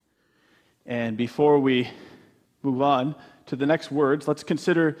And before we move on to the next words, let's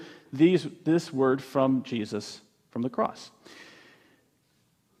consider this word from Jesus from the cross.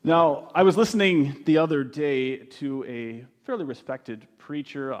 Now, I was listening the other day to a fairly respected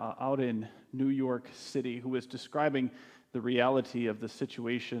preacher out in New York City who was describing the reality of the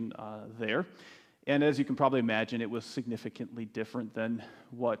situation there. And as you can probably imagine, it was significantly different than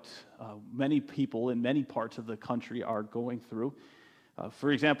what many people in many parts of the country are going through.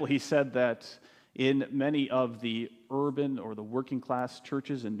 For example, he said that in many of the urban or the working class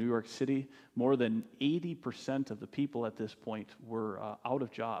churches in New York City, more than 80% of the people at this point were out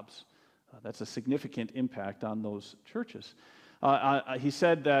of jobs. That's a significant impact on those churches. He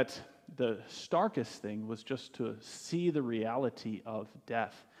said that the starkest thing was just to see the reality of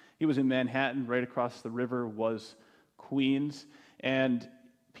death. He was in Manhattan, right across the river was Queens, and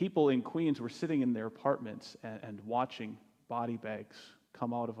people in Queens were sitting in their apartments and watching body bags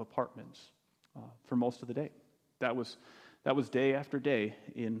come out of apartments for most of the day. That was day after day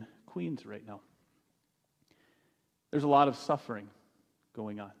in Queens right now. There's a lot of suffering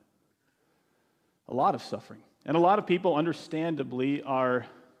going on. A lot of suffering. And a lot of people, understandably, are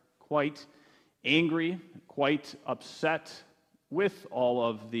quite angry, quite upset with all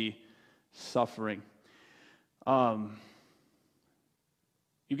of the suffering. You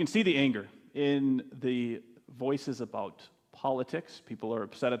can see the anger in the voices about politics. People are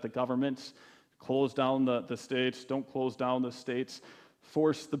upset at the governments. Close down the states, don't close down the states.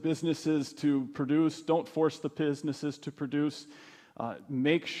 Force the businesses to produce, don't force the businesses to produce.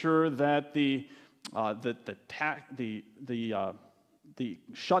 Make sure that the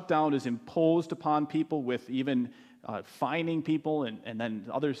shutdown is imposed upon people with even fining people, and then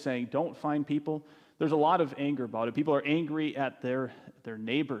others saying don't fine people. There's a lot of anger about it. People are angry at their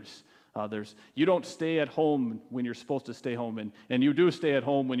neighbors. You don't stay at home when you're supposed to stay home, and you do stay at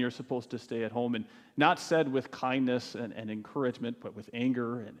home when you're supposed to stay at home, and not said with kindness and encouragement, but with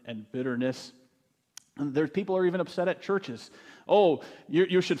anger and bitterness. And people are even upset at churches. Oh,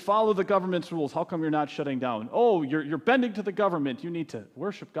 you should follow the government's rules. How come you're not shutting down? Oh, you're bending to the government. You need to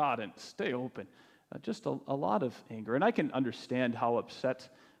worship God and stay open. Just a lot of anger. And I can understand how upset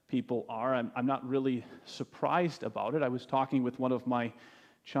people are. I'm not really surprised about it. I was talking with one of my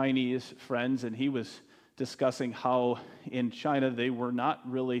Chinese friends, and he was discussing how in China they were not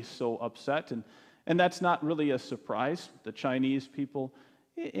really so upset, and that's not really a surprise. The Chinese people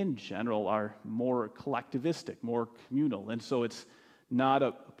in general are more collectivistic, more communal, and so it's not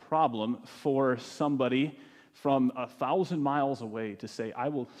a problem for somebody from 1,000 miles away to say, I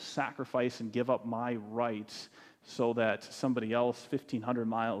will sacrifice and give up my rights so that somebody else 1,500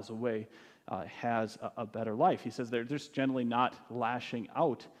 miles away has a better life. He says they're just generally not lashing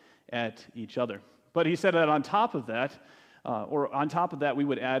out at each other. But he said that on top of that, we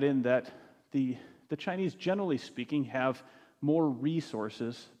would add in that the Chinese, generally speaking, have more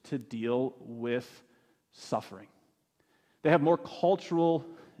resources to deal with suffering. They have more cultural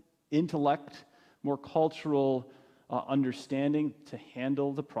intellect, more cultural understanding to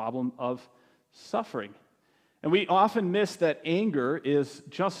handle the problem of suffering. And we often miss that anger is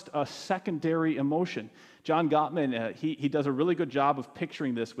just a secondary emotion. John Gottman, he does a really good job of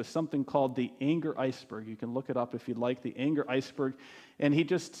picturing this with something called the anger iceberg. You can look it up if you'd like, the anger iceberg. And he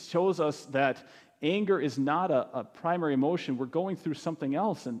just shows us that anger is not a primary emotion. We're going through something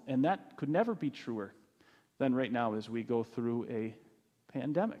else, and that could never be truer than right now as we go through a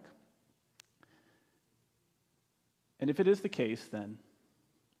pandemic. And if it is the case, then,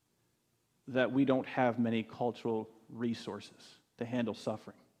 that we don't have many cultural resources to handle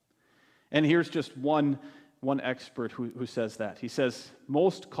suffering. And here's just one expert who says that. He says,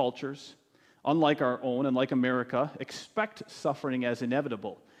 most cultures, unlike our own and like America, expect suffering as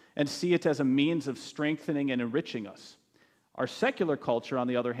inevitable and see it as a means of strengthening and enriching us. Our secular culture, on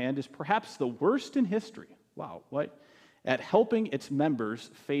the other hand, is perhaps the worst in history. Wow, what? At helping its members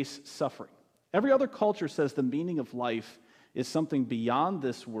face suffering. Every other culture says the meaning of life is something beyond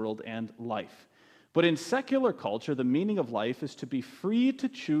this world and life. But in secular culture, the meaning of life is to be free to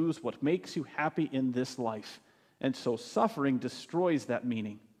choose what makes you happy in this life. And so suffering destroys that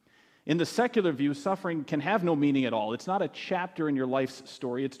meaning. In the secular view, suffering can have no meaning at all. It's not a chapter in your life's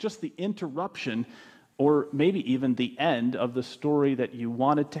story. It's just the interruption or maybe even the end of the story that you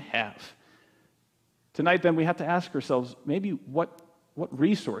wanted to have. Tonight, then, we have to ask ourselves, maybe what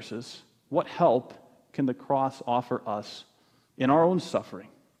resources, what help can the cross offer us in our own suffering?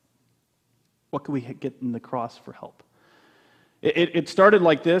 What can we get in the cross for help? It started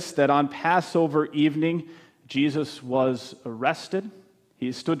like this, that on Passover evening, Jesus was arrested.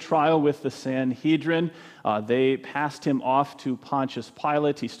 He stood trial with the Sanhedrin. They passed him off to Pontius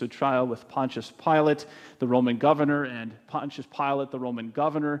Pilate. He stood trial with Pontius Pilate, the Roman governor, and Pontius Pilate, the Roman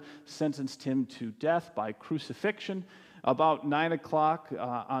governor, sentenced him to death by crucifixion. About 9 o'clock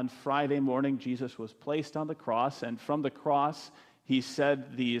on Friday morning, Jesus was placed on the cross, and from the cross, he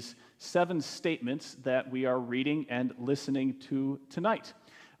said these 7 statements that we are reading and listening to tonight.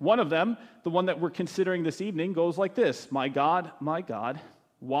 One of them, the one that we're considering this evening, goes like this: my God,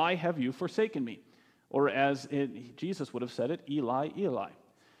 why have you forsaken me? Or as Jesus would have said it, Eli, Eli.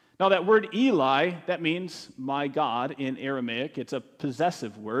 Now that word Eli, that means my God in Aramaic. It's a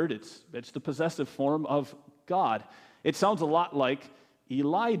possessive word. It's the possessive form of God. It sounds a lot like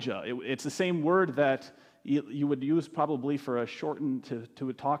Elijah. It's the same word that you would use probably for a shortened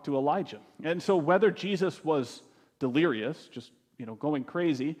to talk to Elijah. And so whether Jesus was delirious, just going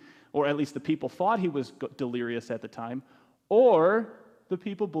crazy, or at least the people thought he was delirious at the time, or the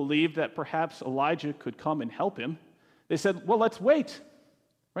people believed that perhaps Elijah could come and help him, they said, well, let's wait,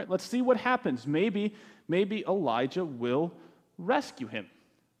 right? Let's see what happens. Maybe Elijah will rescue him.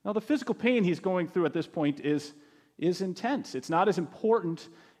 Now, the physical pain he's going through at this point is intense. It's not as important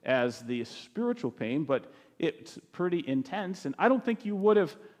as the spiritual pain, but it's pretty intense. And I don't think you would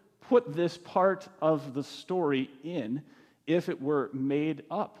have put this part of the story in if it were made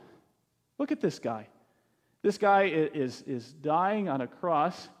up. Look at this guy. This guy is dying on a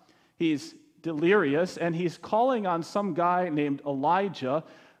cross. He's delirious, and he's calling on some guy named Elijah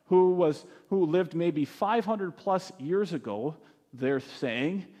who lived maybe 500 plus years ago, they're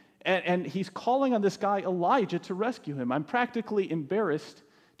saying, and he's calling on this guy Elijah to rescue him. I'm practically embarrassed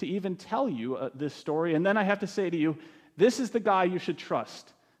to even tell you this story, and then I have to say to you, this is the guy you should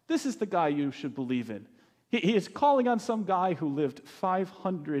trust. This is the guy you should believe in. He is calling on some guy who lived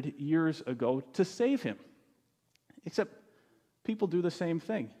 500 years ago to save him. Except people do the same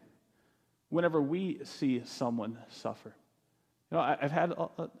thing whenever we see someone suffer. I've had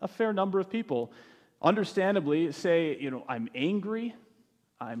a fair number of people understandably say, I'm angry,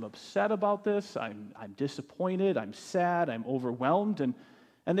 I'm upset about this, I'm disappointed, I'm sad, I'm overwhelmed, and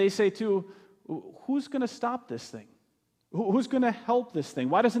they say too, who's going to stop this thing? Who's going to help this thing?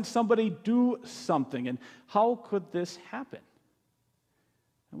 Why doesn't somebody do something? And how could this happen?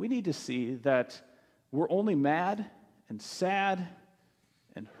 And we need to see that we're only mad and sad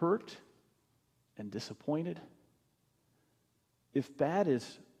and hurt and disappointed if bad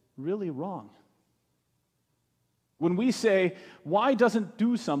is really wrong. When we say, why doesn't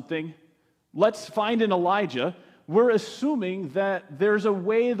do something, let's find an Elijah, we're assuming that there's a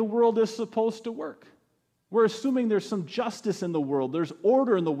way the world is supposed to work. We're assuming there's some justice in the world, there's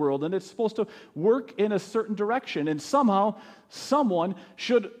order in the world, and it's supposed to work in a certain direction. And somehow, someone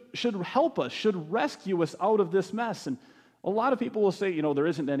should help us, should rescue us out of this mess. And a lot of people will say, there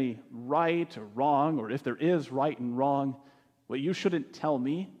isn't any right or wrong, or if there is right and wrong, well, you shouldn't tell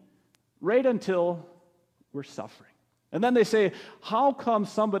me, right until we're suffering. And then they say, how come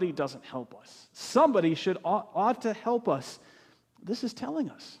somebody doesn't help us? Somebody ought to help us. This is telling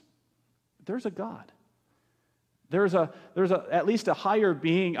us there's a God. There's at least a higher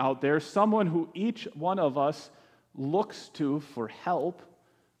being out there, someone who each one of us looks to for help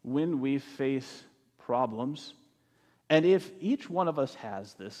when we face problems. And if each one of us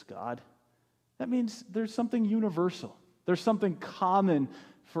has this God, that means there's something universal. There's something common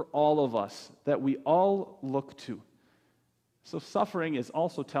for all of us that we all look to. So suffering is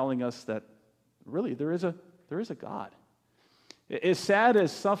also telling us that really there is a God. As sad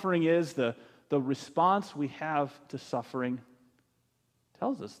as suffering is, the response we have to suffering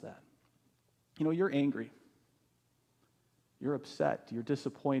tells us that. You're angry. You're upset. You're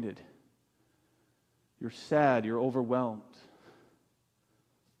disappointed. You're sad. You're overwhelmed.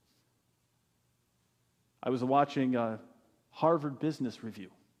 I was watching a Harvard Business Review,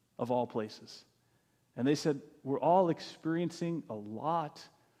 of all places, and they said, we're all experiencing a lot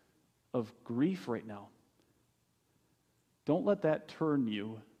of grief right now. Don't let that turn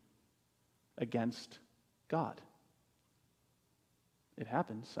you against God. It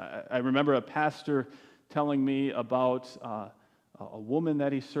happens. I remember a pastor telling me about a woman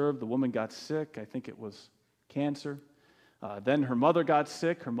that he served. The woman got sick. I think it was cancer. Then her mother got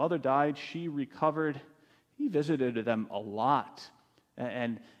sick. Her mother died. She recovered. He visited them a lot.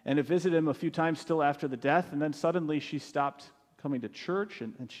 And it visited him a few times still after the death. And then suddenly she stopped coming to church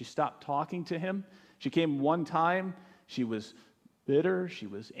and she stopped talking to him. She came one time. She was bitter, she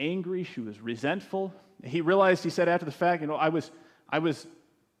was angry, she was resentful. He realized, he said after the fact, I was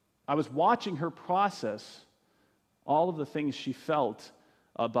watching her process all of the things she felt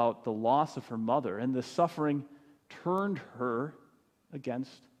about the loss of her mother, and the suffering turned her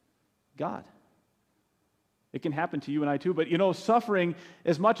against God. It can happen to you and I too, but suffering,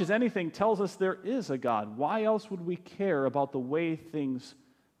 as much as anything, tells us there is a God. Why else would we care about the way things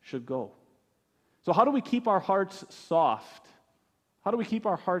should go? So how do we keep our hearts soft? How do we keep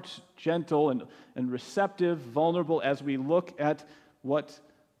our hearts gentle and receptive, vulnerable as we look at what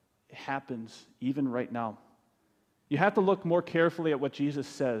happens even right now? You have to look more carefully at what Jesus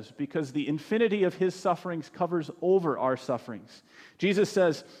says, because the infinity of his sufferings covers over our sufferings. Jesus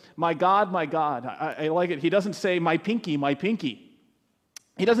says, my God, I like it. He doesn't say, my pinky, my pinky.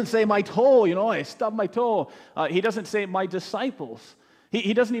 He doesn't say, my toe, I stubbed my toe. He doesn't say, my disciples.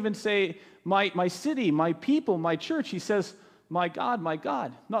 He doesn't even say, my city, my people, my church. He says, my God, my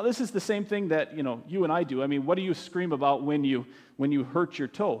God. No, this is the same thing that, you and I do. I mean, what do you scream about when you hurt your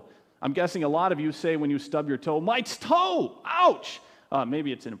toe? I'm guessing a lot of you say when you stub your toe, my toe, ouch.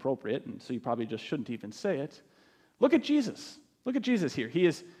 Maybe it's inappropriate, and so you probably just shouldn't even say it. Look at Jesus. Look at Jesus here.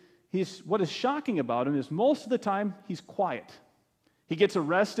 He's what is shocking about him is most of the time he's quiet. He gets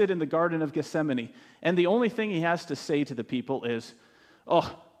arrested in the Garden of Gethsemane, and the only thing he has to say to the people is,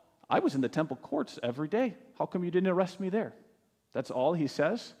 oh, I was in the temple courts every day. How come you didn't arrest me there? That's all he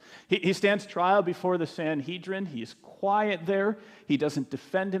says. He stands trial before the Sanhedrin. He's quiet there. He doesn't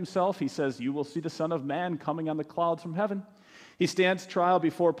defend himself. He says, you will see the Son of Man coming on the clouds from heaven. He stands trial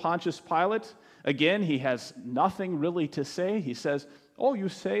before Pontius Pilate. Again, he has nothing really to say. He says, oh, you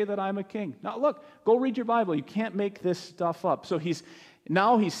say that I'm a king. Now look, go read your Bible. You can't make this stuff up. So he's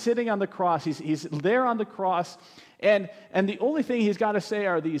sitting on the cross. He's there on the cross. And the only thing he's got to say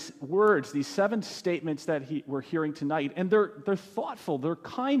are these words, these 7 statements that we're hearing tonight. And they're thoughtful, they're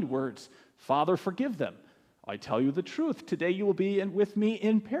kind words. Father, forgive them. I tell you the truth. Today you will be with me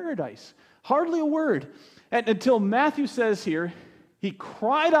in paradise. Hardly a word. And until Matthew says here, he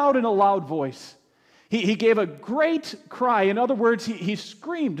cried out in a loud voice. He gave a great cry. In other words, he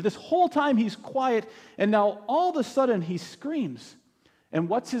screamed. This whole time he's quiet. And now all of a sudden he screams. And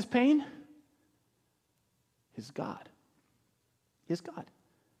what's his pain? His God. His God.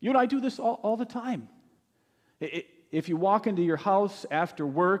 You and I do this all the time. If you walk into your house after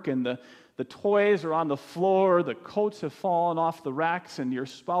work and the toys are on the floor, the coats have fallen off the racks, and your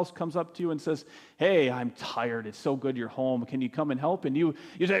spouse comes up to you and says, hey, I'm tired. It's so good you're home. Can you come and help? And you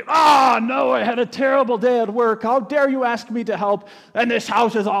say, no, I had a terrible day at work. How dare you ask me to help? And this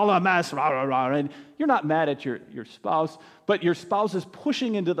house is all a mess. Rah, rah, rah. And you're not mad at your spouse, but your spouse is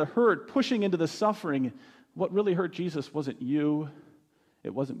pushing into the hurt, pushing into the suffering. What really hurt Jesus wasn't you.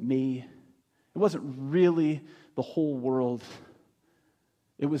 It wasn't me. It wasn't really the whole world.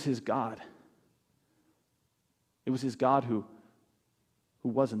 It was his God. It was his God who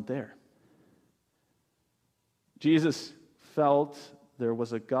wasn't there. Jesus felt there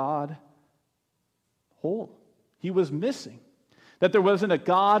was a God whole. He was missing. That there wasn't a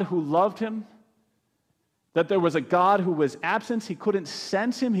God who loved him. That there was a God who was absent. He couldn't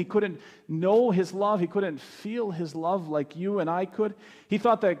sense him. He couldn't know his love. He couldn't feel his love like you and I could. He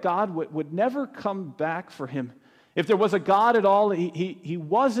thought that God would never come back for him. If there was a God at all, he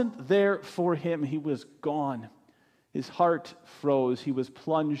wasn't there for him. He was gone. His heart froze. He was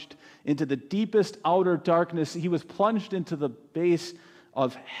plunged into the deepest outer darkness. He was plunged into the base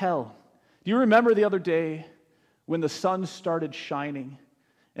of hell. Do you remember the other day when the sun started shining?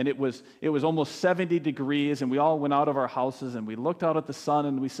 And it was almost 70 degrees, and we all went out of our houses, and we looked out at the sun,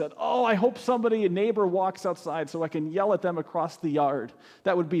 and we said, oh, I hope a neighbor walks outside so I can yell at them across the yard.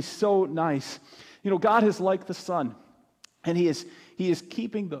 That would be so nice. God is like the sun, and He is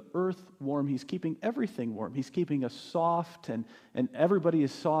keeping the earth warm. He's keeping everything warm. He's keeping us soft, and everybody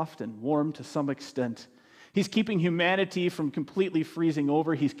is soft and warm to some extent. He's keeping humanity from completely freezing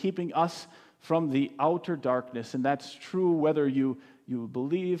over. He's keeping us from the outer darkness, and that's true whether you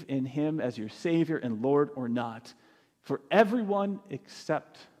believe in Him as your Savior and Lord or not. For everyone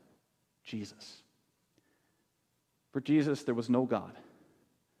except Jesus. For Jesus, there was no God.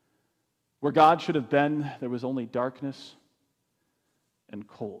 Where God should have been, there was only darkness and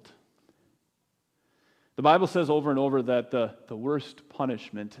cold. The Bible says over and over that the worst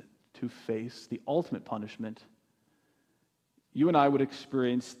punishment to face, the ultimate punishment, you and I would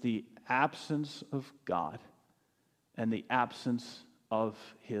experience the absence of God and the absence of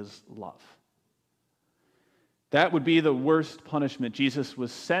His love. That would be the worst punishment. Jesus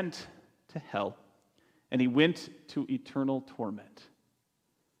was sent to hell, and He went to eternal torment.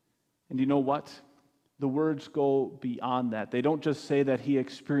 And you know what? The words go beyond that. They don't just say that He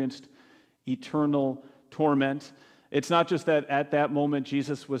experienced eternal torment. It's not just that at that moment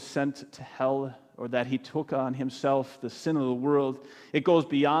Jesus was sent to hell or that He took on Himself the sin of the world. It goes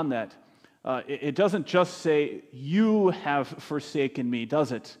beyond that. It doesn't just say, you have forsaken me,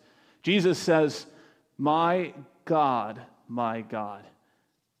 does it? Jesus says, my God, my God.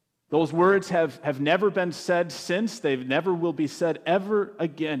 Those words have never been said since. They never will be said ever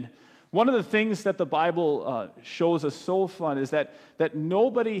again. One of the things that the Bible shows us so fun is that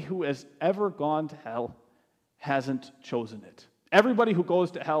nobody who has ever gone to hell hasn't chosen it. Everybody who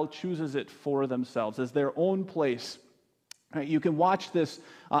goes to hell chooses it for themselves as their own place. Right, you can watch this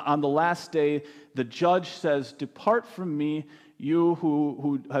on the last day. The judge says, depart from me, you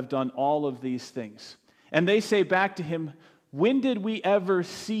who have done all of these things. And they say back to him, when did we ever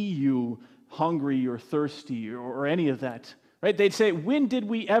see you hungry or thirsty or any of that? Right? They'd say, when did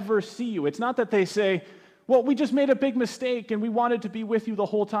we ever see you? It's not that they say, well, we just made a big mistake and we wanted to be with you the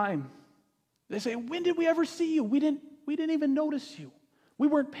whole time. They say, when did we ever see you? We didn't even notice you. We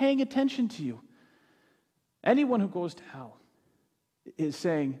weren't paying attention to you. Anyone who goes to hell is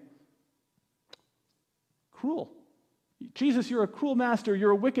saying, cruel. Jesus, you're a cruel master.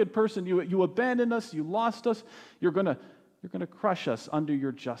 You're a wicked person. You abandoned us. You lost us. You're going to crush us under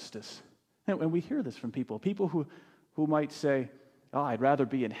your justice. And we hear this from people who might say, oh, I'd rather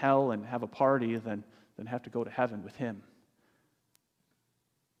be in hell and have a party than have to go to heaven with him.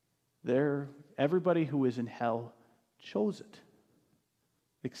 Everybody who is in hell chose it,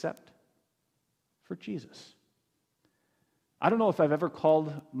 except for Jesus. I don't know if I've ever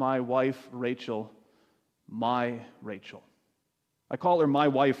called my wife, Rachel, my Rachel. I call her my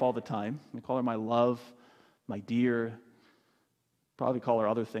wife all the time. I call her my love, my dear. Probably call her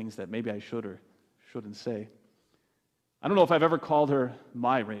other things that maybe I should or shouldn't say. I don't know if I've ever called her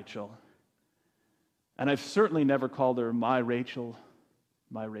my Rachel. And I've certainly never called her my Rachel,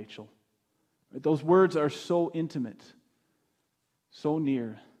 my Rachel. Those words are so intimate, so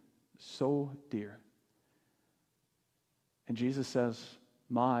near, so dear. And Jesus says,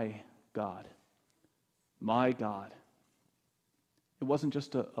 my God, my God. It wasn't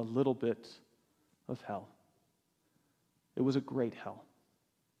just a little bit of hell. It was a great hell.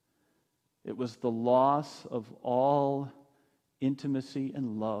 It was the loss of all intimacy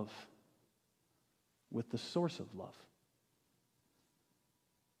and love with the source of love.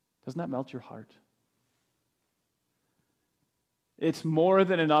 Doesn't that melt your heart? It's more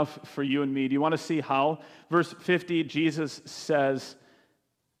than enough for you and me. Do you want to see how? Verse 50, Jesus says,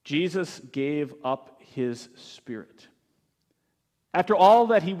 Jesus gave up his spirit. After all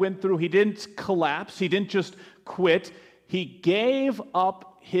that he went through, he didn't collapse. He didn't just quit. He gave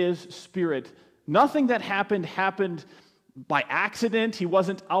up his spirit. Nothing that happened by accident. He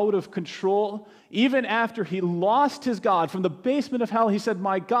wasn't out of control. Even after he lost his God from the basement of hell, he said,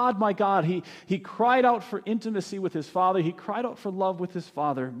 my God, my God. He cried out for intimacy with his Father. He cried out for love with his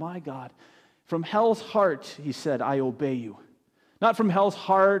Father. My God. From hell's heart, he said, I obey you. Not from hell's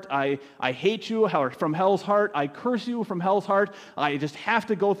heart, I hate you. From hell's heart, I curse you. From hell's heart, I just have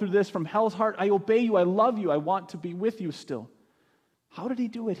to go through this. From hell's heart, I obey you. I love you. I want to be with you still. How did he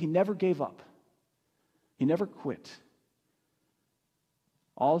do it? He never gave up. He never quit.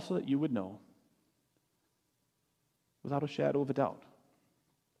 All so that you would know, without a shadow of a doubt,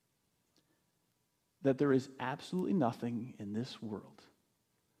 that there is absolutely nothing in this world,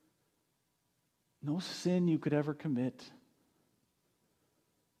 no sin you could ever commit,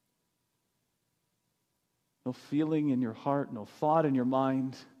 no feeling in your heart, no thought in your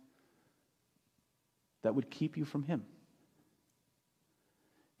mind that would keep you from him.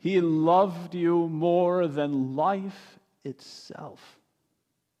 He loved you more than life itself,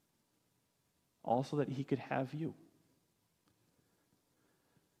 also that he could have you.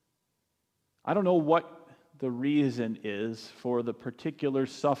 I don't know what the reason is for the particular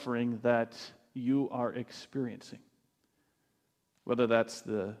suffering that you are experiencing, whether that's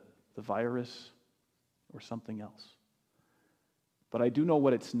the virus or something else. But I do know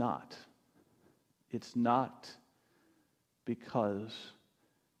what it's not. It's not because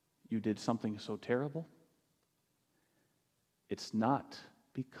you did something so terrible. It's not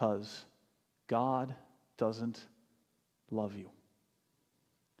because God doesn't love you.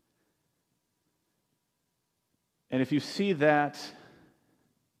 And if you see that,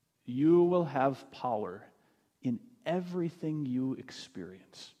 you will have power in everything you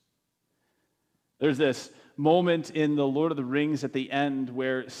experience. There's this moment in The Lord of the Rings at the end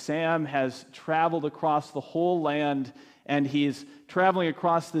where Sam has traveled across the whole land, and he's traveling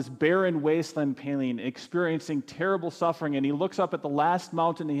across this barren wasteland plain, experiencing terrible suffering, and he looks up at the last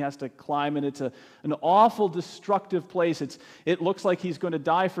mountain he has to climb, and it's an awful, destructive place. It looks like he's going to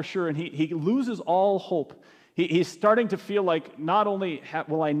die for sure, and he loses all hope. He's starting to feel like not only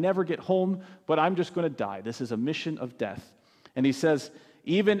will I never get home, but I'm just going to die. This is a mission of death. And he says,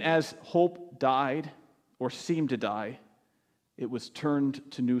 even as hope died or seemed to die, it was turned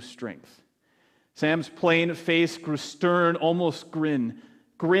to new strength. Sam's plain face grew stern, almost grim,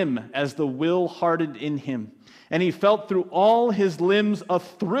 as the will hardened in him. And he felt through all his limbs a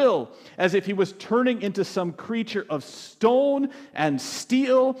thrill, as if he was turning into some creature of stone and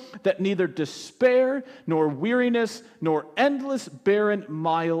steel that neither despair, nor weariness, nor endless barren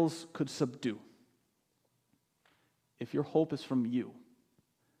miles could subdue. If your hope is from you,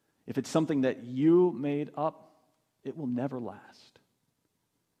 if it's something that you made up, it will never last.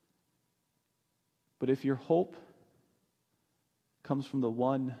 But if your hope comes from the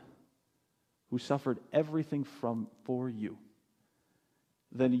one who suffered everything for you,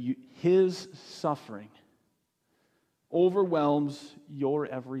 then his suffering overwhelms your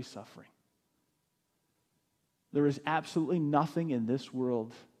every suffering. There is absolutely nothing in this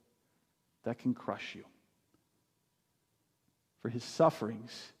world that can crush you. For his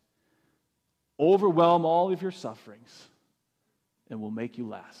sufferings overwhelm all of your sufferings and will make you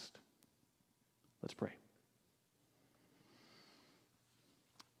last. Let's pray.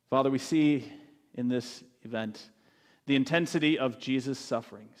 Father, we see in this event the intensity of Jesus'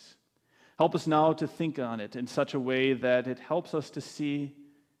 sufferings. Help us now to think on it in such a way that it helps us to see,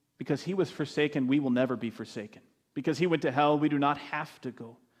 because he was forsaken, we will never be forsaken. Because he went to hell, we do not have to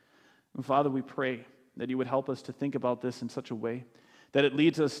go. And Father, we pray that you would help us to think about this in such a way that it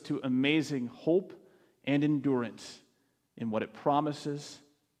leads us to amazing hope and endurance in what it promises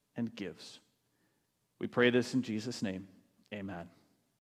and gives. We pray this in Jesus' name. Amen.